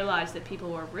didn't realize that people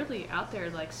were really out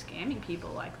there, like, scamming people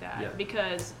like that,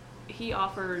 because he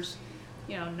offers,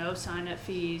 no sign-up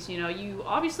fees. You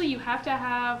have to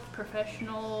have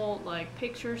professional, like,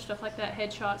 pictures, stuff like that,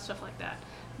 headshots, stuff like that,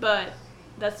 but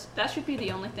that should be the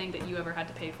only thing that you ever had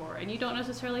to pay for, and you don't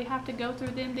necessarily have to go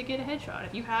through them to get a headshot.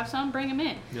 If you have some, bring them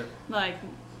in. Like,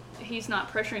 he's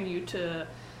not pressuring you to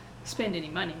spend any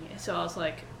money. So I was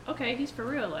like, okay, he's for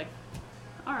real. Like,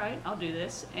 all right, I'll do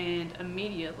this. And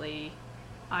immediately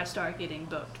I start getting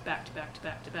booked back to back to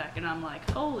back to back. And I'm like,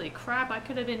 holy crap, I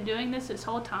could have been doing this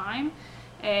whole time.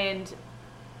 And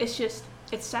it's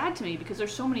sad to me, because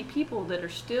there's so many people that are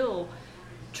still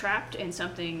trapped in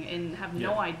something and have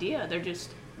no idea. They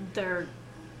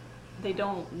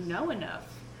don't know enough.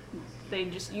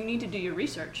 You need to do your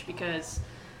research, because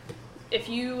if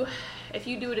you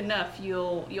do it enough,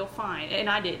 you'll find. And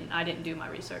I didn't do my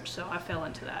research, so I fell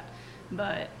into that.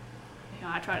 But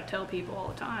I try to tell people all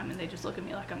the time, and they just look at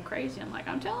me like I'm crazy. I'm like,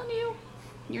 I'm telling you,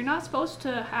 you're not supposed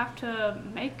to have to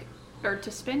make or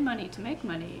to spend money to make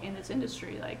money in this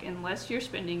industry, like, unless you're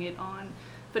spending it on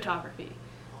photography,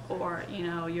 or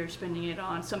you're spending it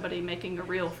on somebody making a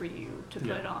reel for you to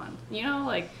put on.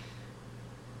 Like,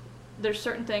 there's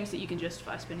certain things that you can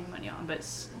justify spending money on, but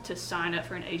to sign up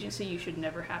for an agency, you should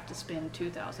never have to spend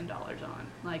 $2,000 on.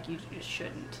 Like, you just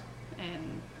shouldn't.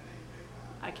 And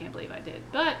I can't believe I did,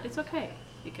 but it's okay,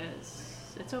 because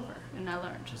it's over and I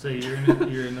learned. So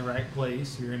you're in the right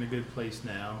place. You're in a good place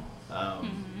now.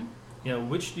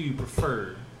 Which do you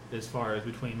prefer as far as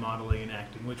between modeling and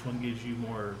acting? Which one gives you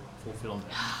more fulfillment?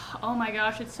 Oh my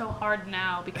gosh, it's so hard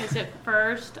now, because at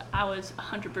first I was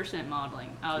 100%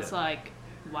 modeling. I was like,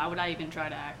 why would I even try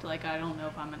to act? Like, I don't know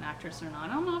if I'm an actress or not.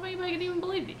 I don't know if anybody can even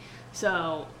believe me.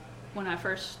 So when I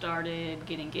first started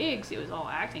getting gigs, it was all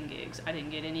acting gigs. I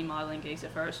didn't get any modeling gigs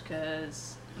at first,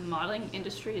 because modeling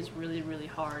industry is really, really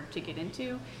hard to get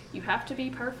into. You have to be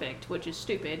perfect, which is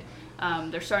stupid.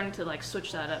 They're starting to like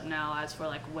switch that up now as for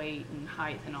like weight and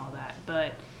height and all that,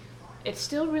 but it's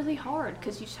still really hard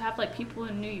because you have like people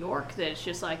in New York that it's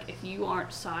just like if you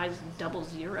aren't size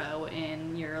 00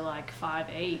 and you're like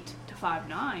 5'8" to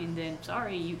 5'9", then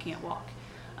sorry, you can't walk.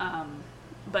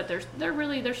 But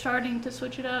they're starting to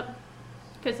switch it up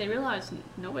because they realize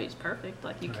nobody's perfect.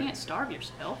 Like you can't starve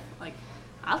yourself. Like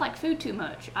I like food too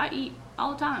much. I eat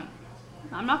all the time.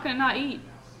 I'm not gonna not eat.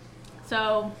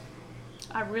 So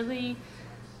I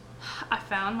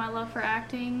found my love for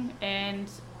acting, and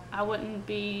I wouldn't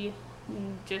be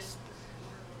just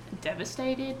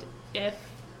devastated if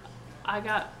I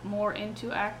got more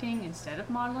into acting instead of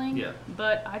modeling. Yeah.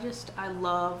 But I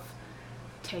love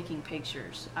taking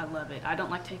pictures. I love it. I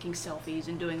don't like taking selfies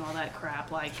and doing all that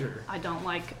crap. Like, Sure. I don't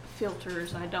like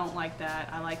filters. I don't like that.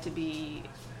 I like to be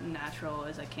natural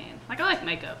as I can. Like, I like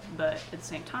makeup, but at the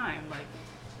same time, like,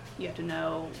 you have to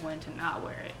know when to not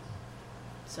wear it.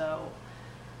 So,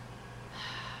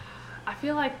 I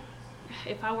feel like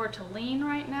if I were to lean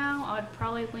right now, I'd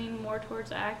probably lean more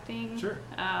towards acting. Sure.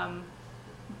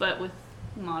 But with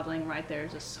modeling right there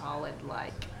is a solid,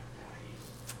 like,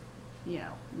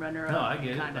 runner-up. No, I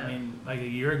get kinda. it. I mean, like a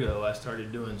year ago, I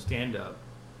started doing stand-up,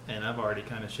 and I've already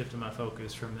kind of shifted my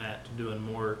focus from that to doing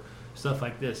more stuff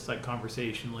like this, like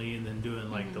conversationally, and then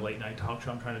doing like the late-night talk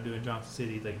show I'm trying to do in Johnson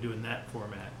City, like doing that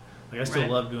format. Like I still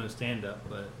Right. love doing stand-up,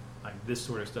 but like this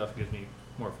sort of stuff gives me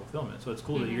more fulfillment. So it's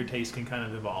cool that your taste can kind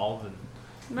of evolve and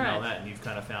all Right. that, and you've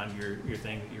kind of found your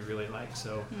thing that you really like.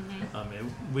 So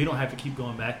and we don't have to keep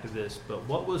going back to this, but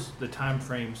what was the time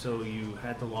frame? So you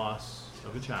had the loss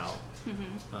of a child.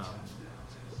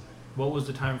 What was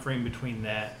the time frame between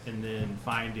that and then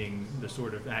finding the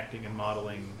sort of acting and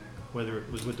modeling, whether it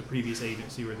was with the previous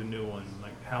agency or the new one?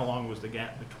 Like, how long was the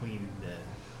gap between then?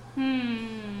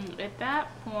 At that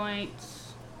point,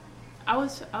 I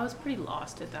was pretty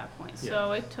lost at that point.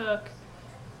 So it took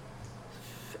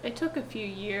a few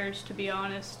years, to be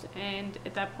honest, and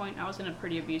at that point I was in a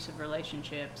pretty abusive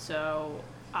relationship, so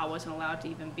I wasn't allowed to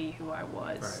even be who I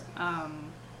was. Right.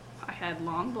 I had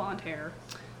long blonde hair,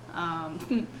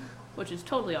 which is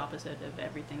totally opposite of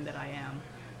everything that I am.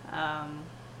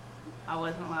 I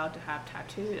wasn't allowed to have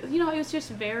tattoos. It was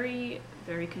just very,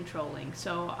 very controlling.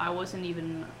 So I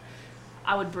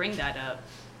would bring that up,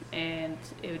 and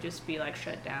it would just be like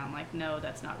shut down. Like, no,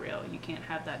 that's not real. You can't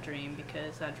have that dream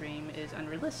because that dream is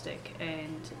unrealistic.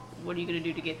 And what are you going to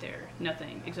do to get there?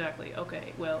 Nothing. Exactly.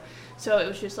 Okay. Well, so it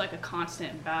was just like a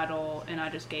constant battle, and I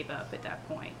just gave up at that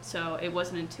point. So it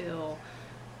wasn't until,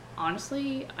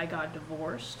 honestly, I got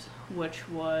divorced, which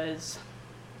was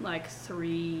like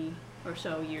 3 or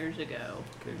so years ago,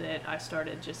 that I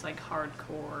started just like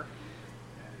hardcore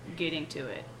getting to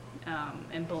it.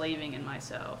 And believing in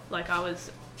myself. Like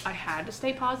I had to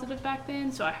stay positive back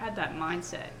then, so I had that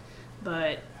mindset,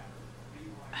 but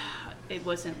it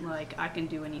wasn't like I can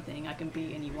do anything, I can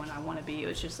be anyone I want to be. It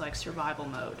was just like survival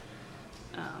mode.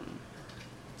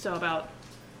 So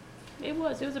it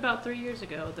was about 3 years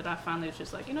ago that I finally was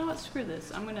just like, you know what, screw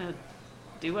this. I'm gonna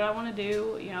do what I want to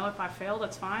do. If I fail,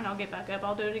 that's fine. I'll get back up.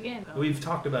 I'll do it again. We've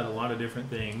talked about a lot of different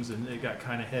things, and it got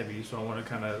kind of heavy, so I want to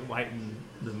kind of lighten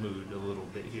the mood a little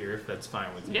bit here, if that's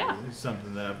fine with you. Yeah. It's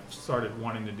something that I've started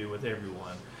wanting to do with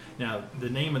everyone. Now,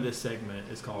 the name of this segment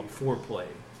is called Foreplay,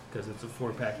 because it's a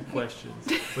 4-pack of questions.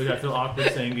 Which I feel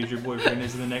awkward saying because your boyfriend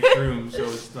is in the next room, so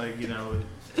it's like,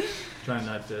 trying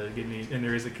not to get any, and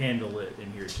there is a candle lit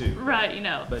in here too. Right,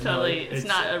 But totally. no, it's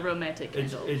not a romantic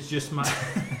candle. It's just my.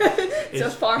 It's a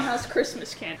farmhouse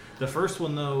Christmas candle. The first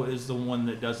one though is the one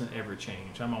that doesn't ever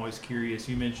change. I'm always curious.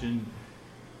 You mentioned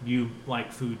you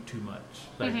like food too much.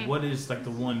 Like, what is like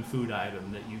the one food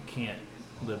item that you can't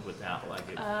live without? Like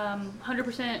it.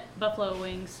 100% buffalo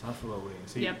wings. Buffalo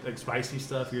wings. So Yep. like spicy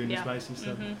stuff. You're into Yeah. spicy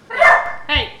stuff.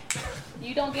 Hey,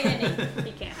 you don't get any.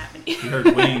 You can't have any. You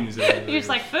heard wings. You're just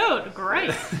like, food,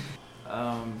 great.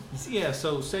 Yeah.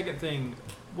 So second thing,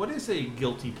 what is a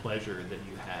guilty pleasure that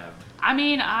you have? I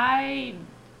mean,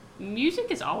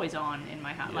 music is always on in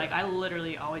my house. Yeah. Like, I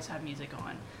literally always have music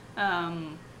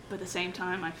on. But at the same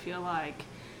time, I feel like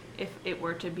if it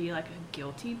were to be like a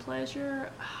guilty pleasure,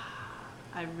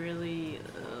 I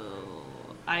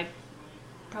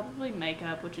probably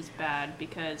makeup, which is bad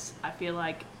because I feel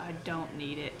like I don't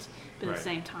need it, but at the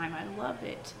same time, I love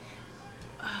it.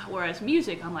 Whereas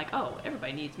music, I'm like, oh,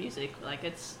 everybody needs music. Like,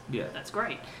 that's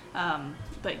great.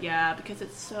 But yeah, because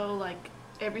it's so like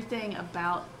everything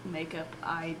about makeup,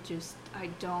 I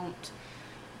don't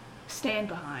stand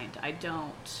behind. I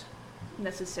don't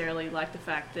necessarily like the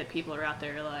fact that people are out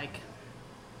there like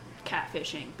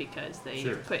catfishing because they're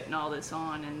Sure. putting all this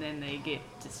on, and then they get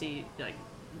to see, like,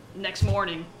 next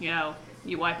morning,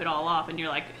 you wipe it all off, and you're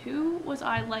like, who was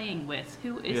I laying with?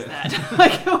 Who is that?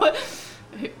 Like, what?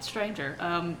 Stranger.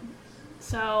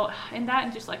 So, and that,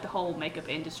 and just like the whole makeup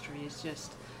industry is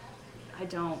just, I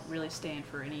don't really stand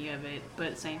for any of it, but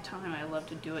at the same time, I love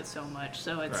to do it so much,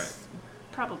 so it's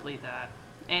probably that.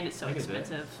 And it's so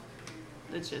expensive.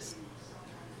 It's just,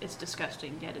 it's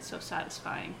disgusting, yet it's so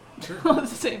satisfying all at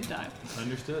the same time.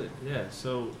 Understood. Yeah.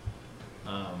 So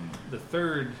the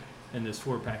third in this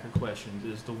 4-pack of questions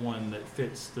is the one that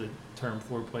fits the term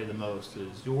foreplay the most.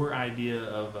 Is your idea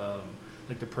of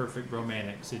like the perfect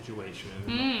romantic situation,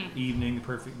 evening, the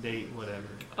perfect date, whatever.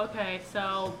 Okay,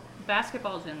 so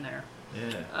basketball's in there.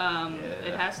 Yeah.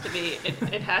 It has to be.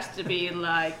 It has to be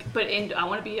like, but I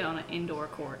want to be on an indoor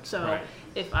court. So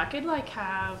if I could like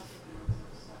have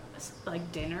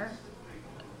like dinner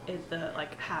at the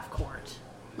like half court,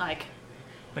 like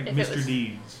Mr.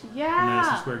 Deeds. Yeah.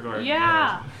 Madison Square Garden.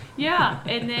 Yeah.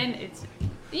 And then it's,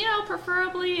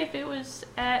 preferably if it was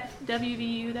at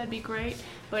WVU, that'd be great.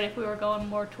 But if we were going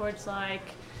more towards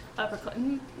like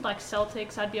like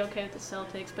Celtics, I'd be okay with the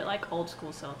Celtics, but like old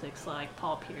school Celtics, like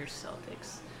Paul Pierce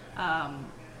Celtics.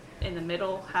 In the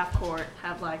middle, half court,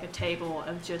 have like a table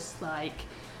of just like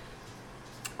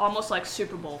almost like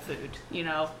Super Bowl food,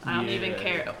 I don't even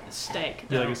care. Steak.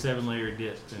 Yeah, like a 7-layer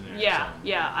dip in there.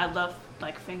 Yeah. I love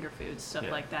like finger foods, stuff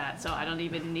like that. So I don't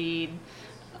even need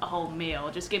a whole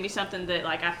meal. Just give me something that,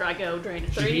 like, after I go drain a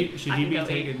 3, should he be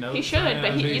taking notes? He should,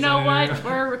 but you know what?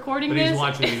 We're recording but this. He's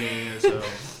watching it, so.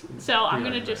 So I'm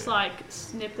gonna just like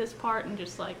snip this part and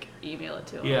just like email it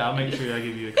to him. Yeah, I'll make sure I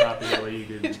give you a copy that way you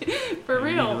can. For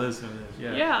real. Listen to this.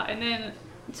 Yeah. Yeah, and then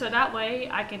so that way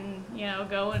I can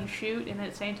go and shoot, and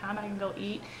at the same time I can go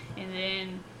eat, and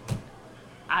then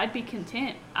I'd be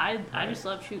content. I just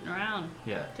love shooting around.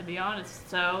 Yeah. To be honest,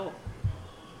 so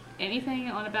anything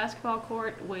on a basketball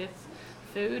court with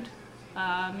food,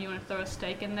 you want to throw a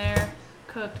steak in there,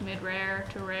 cooked mid-rare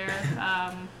to rare,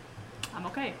 I'm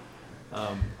okay.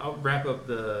 I'll wrap up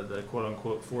the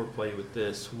quote-unquote foreplay with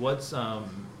this. What's a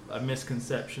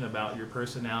misconception about your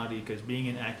personality? Because being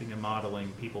in acting and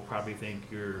modeling, people probably think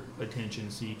you're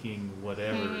attention-seeking,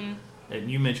 whatever. Mm-hmm. And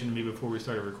you mentioned to me before we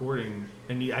started recording,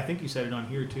 and I think you said it on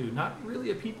here too, not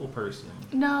really a people person.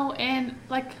 No, and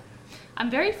like,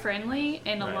 I'm very friendly,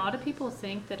 and a lot of people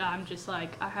think that I'm just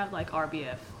like, I have like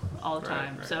RBF all the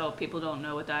time. Right. So people don't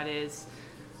know what that is.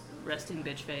 Resting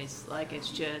bitch face. Like,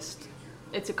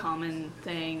 it's a common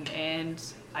thing, and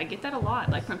I get that a lot,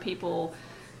 like from people,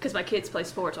 because my kids play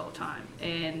sports all the time,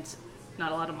 and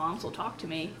not a lot of moms will talk to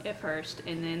me at first,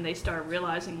 and then they start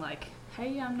realizing like,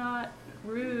 hey, I'm not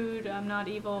rude, I'm not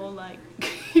evil, like,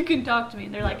 you can talk to me.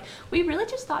 And they're like, we really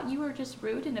just thought you were just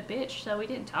rude and a bitch, so we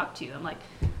didn't talk to you. I'm like,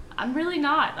 I'm really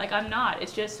not. Like, I'm not.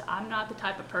 It's just, I'm not the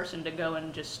type of person to go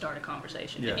and just start a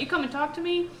conversation. If you come and talk to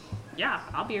me, yeah,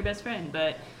 I'll be your best friend.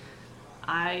 But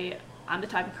I'm the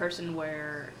type of person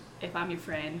where if I'm your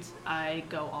friend, I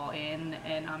go all in,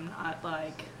 and I'm not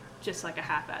like just like a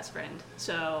half-ass friend.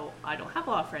 So I don't have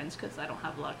a lot of friends because I don't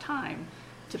have a lot of time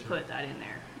to put that in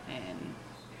there. And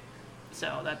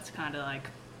so that's kind of like,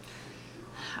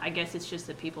 I guess it's just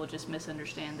that people just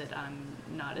misunderstand that I'm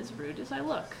not as rude as I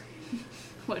look,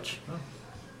 which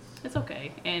it's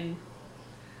okay. And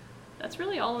that's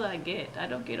really all that I get. I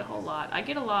don't get a whole lot. I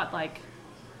get a lot like,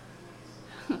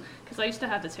 because I used to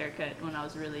have this haircut when I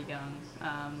was really young,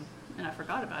 and I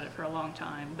forgot about it for a long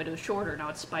time, but it was shorter and I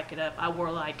would spike it up. I wore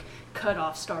like cut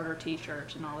off starter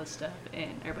t-shirts and all this stuff,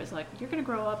 and everybody's like, you're gonna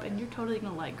grow up and you're totally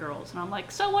gonna like girls, and I'm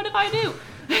like, so what if I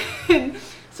do?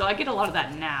 So I get a lot of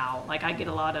that now. Like, I get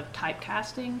a lot of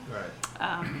typecasting,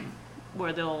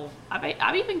 where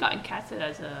I've even gotten casted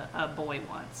as a boy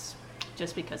once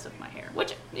just because of my hair,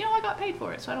 which I got paid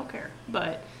for it, so I don't care,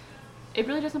 but it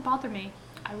really doesn't bother me.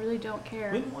 I really don't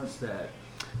care. When was that?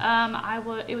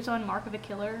 It was on Mark of a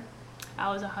Killer.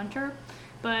 I was a hunter,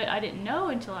 but I didn't know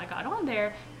until I got on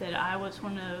there that I was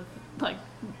one of, like,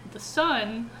 the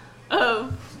son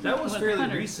of. That was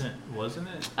fairly recent, wasn't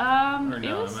it? Or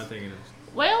no, am I thinking of?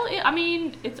 Well,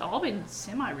 it's all been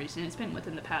semi-recent. It's been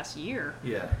within the past year.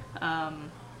 Yeah.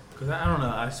 Because I don't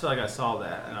know. I feel like I saw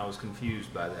that and I was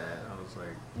confused by that. I was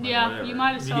like, yeah, whatever. You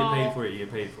might have saw. You get paid for it. You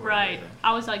get paid for it. Right.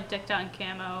 I was like decked out in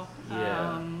camo.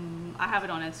 Yeah. I have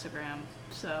it on Instagram,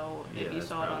 so if you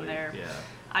saw it on there,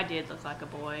 I did look like a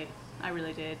boy. I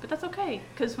really did, but that's okay.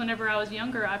 Because whenever I was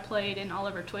younger, I played in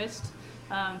Oliver Twist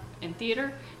in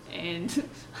theater, and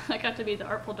I got to be the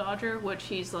Artful Dodger, which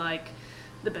he's like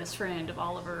the best friend of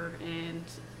Oliver and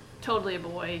totally a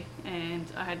boy, and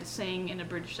I had to sing in a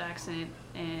British accent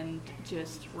and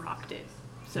just rocked it.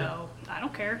 So I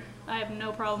don't care. I have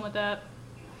no problem with that.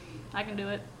 I can do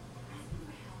it.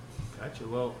 Gotcha.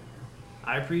 Well,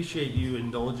 I appreciate you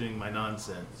indulging my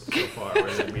nonsense so far,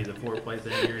 whether it be the foreplay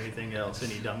thing or anything else,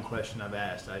 any dumb question I've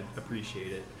asked. I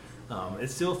appreciate it.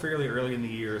 It's still fairly early in the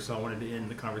year, so I wanted to end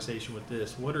the conversation with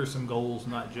this. What are some goals,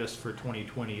 not just for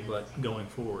 2020, but going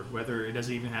forward? Whether it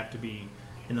doesn't even have to be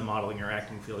in the modeling or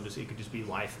acting field, it could just be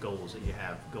life goals that you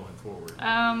have going forward.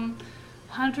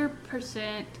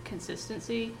 100%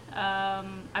 consistency.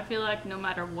 I feel like no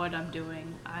matter what I'm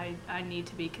doing, I need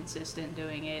to be consistent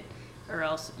doing it, or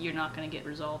else you're not going to get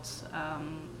results.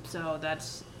 So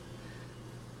that's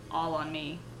all on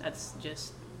me. That's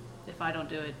just, if I don't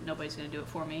do it, nobody's going to do it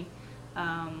for me.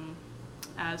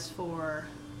 As for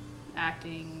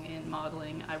acting and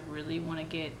modeling, I really want to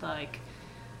get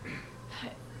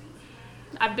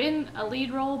I've been a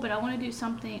lead role, but I want to do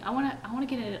something. I want to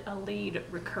get a lead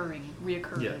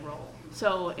reoccurring role.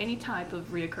 So any type of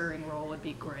reoccurring role would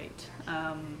be great.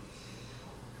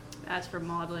 As for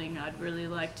modeling, I'd really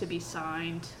like to be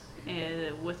signed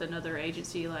with another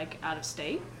agency, like out of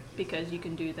state, because you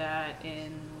can do that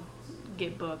and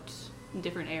get booked in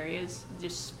different areas.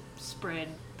 Just spread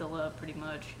the love, pretty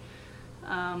much.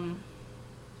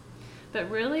 But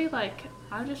really,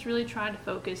 I'm just really trying to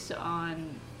focus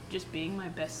on just being my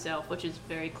best self, which is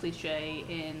very cliche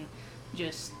and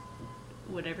just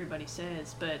what everybody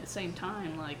says, but at the same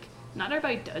time, not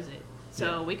everybody does it.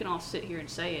 So we can all sit here and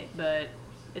say it, but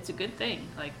it's a good thing.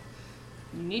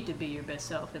 You need to be your best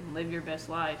self and live your best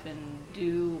life and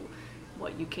do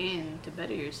what you can to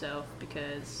better yourself,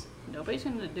 because nobody's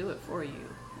going to do it for you.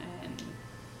 And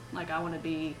I want to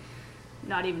be,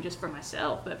 not even just for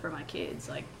myself, but for my kids.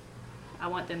 I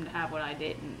want them to have what I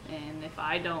didn't, and if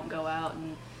I don't go out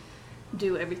and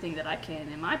do everything that I can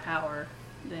in my power,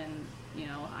 then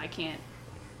I can't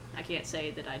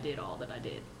say that I did all that I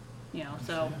did.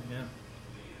 So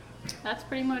that's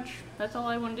all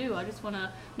I want to do. I just want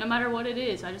to, no matter what it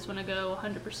is, I just want to go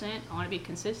 100%. I want to be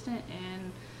consistent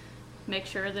and make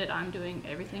sure that I'm doing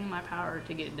everything in my power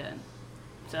to get it done.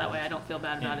 So that way I don't feel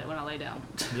bad about it when I lay down.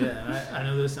 And I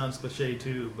know this sounds cliche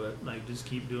too, but just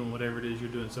keep doing whatever it is you're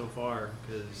doing so far,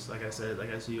 because like I said,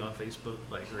 I see you on Facebook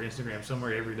or Instagram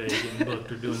somewhere every day getting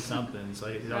booked or doing something, so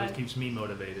it always keeps me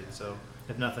motivated. So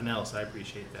if nothing else, I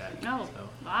appreciate that. No,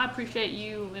 I appreciate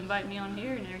you inviting me on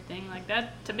here and everything like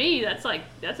that. To me, that's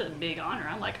a big honor.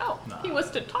 I'm he wants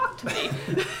to talk to me.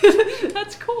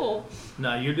 That's cool.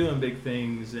 No, you're doing big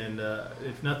things, and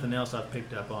if nothing else, I've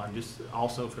picked up on just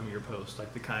also from your post,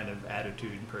 the kind of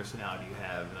attitude and personality you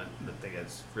have, and I think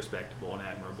that's respectable and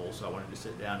admirable. So I wanted to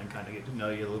sit down and kind of get to know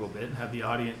you a little bit and have the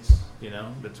audience,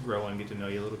 that's growing, get to know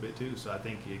you a little bit too. So I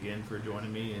thank you again for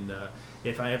joining me, and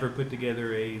if I ever put together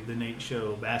the Nate Show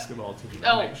basketball team,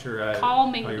 I'll make sure I call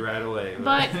me right away.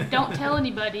 But don't tell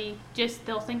anybody. Just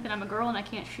they'll think that I'm a girl and I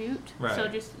can't shoot. Right. So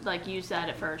just use that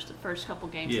at first. The first couple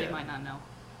games they might not know.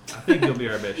 I think you'll be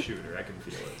our best shooter. I can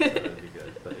feel it. So that'd be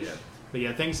good. But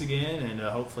yeah, thanks again, and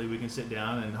hopefully we can sit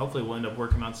down and hopefully we'll end up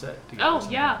working on set together. Oh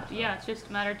yeah, it's just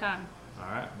a matter of time. All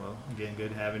right. Well, again,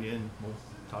 good having you, and we'll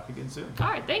talk again soon. All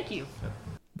right. Thank you.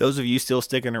 Those of you still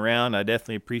sticking around, I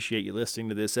definitely appreciate you listening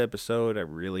to this episode. I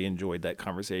really enjoyed that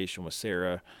conversation with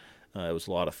Sarah. It was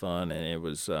a lot of fun, and it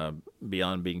was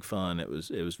beyond being fun. It was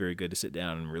very good to sit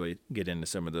down and really get into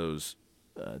some of those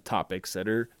topics that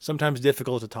are sometimes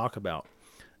difficult to talk about.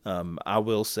 I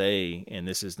will say, and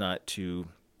this is not to,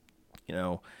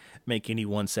 make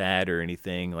anyone sad or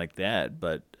anything like that,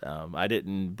 but I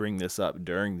didn't bring this up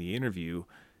during the interview,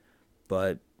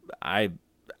 but I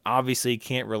obviously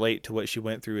can't relate to what she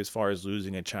went through as far as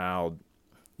losing a child,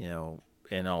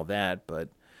 and all that. But,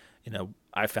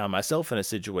 I found myself in a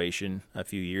situation a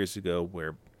few years ago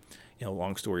where,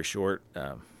 long story short,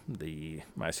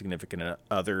 my significant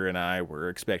other and I were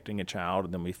expecting a child,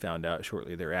 and then we found out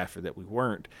shortly thereafter that we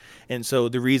weren't. And so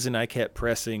the reason I kept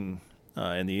pressing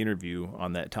in the interview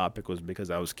on that topic was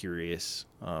because I was curious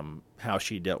how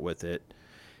she dealt with it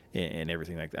and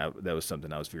everything like that. That was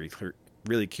something I was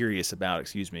really curious about.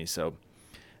 So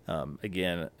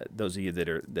again, those of you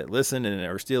that listen and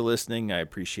are still listening, I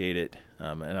appreciate it,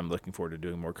 and I'm looking forward to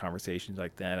doing more conversations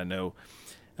like that. I know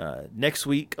next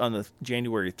week on the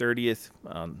January 30th,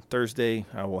 on Thursday,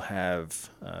 I will have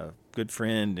good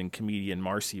friend and comedian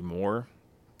Marcy Moore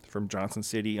from Johnson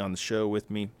City on the show with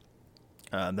me.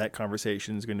 That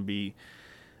conversation is going to be,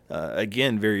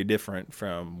 again, very different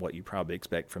from what you probably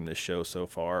expect from this show so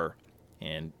far,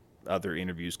 and other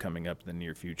interviews coming up in the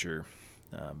near future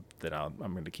that I'm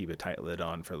going to keep a tight lid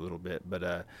on for a little bit.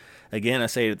 But again, I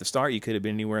say it at the start, you could have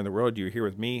been anywhere in the world. You're here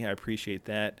with me. I appreciate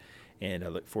that, and I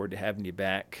look forward to having you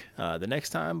back the next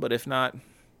time. But if not,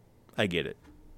 I get it.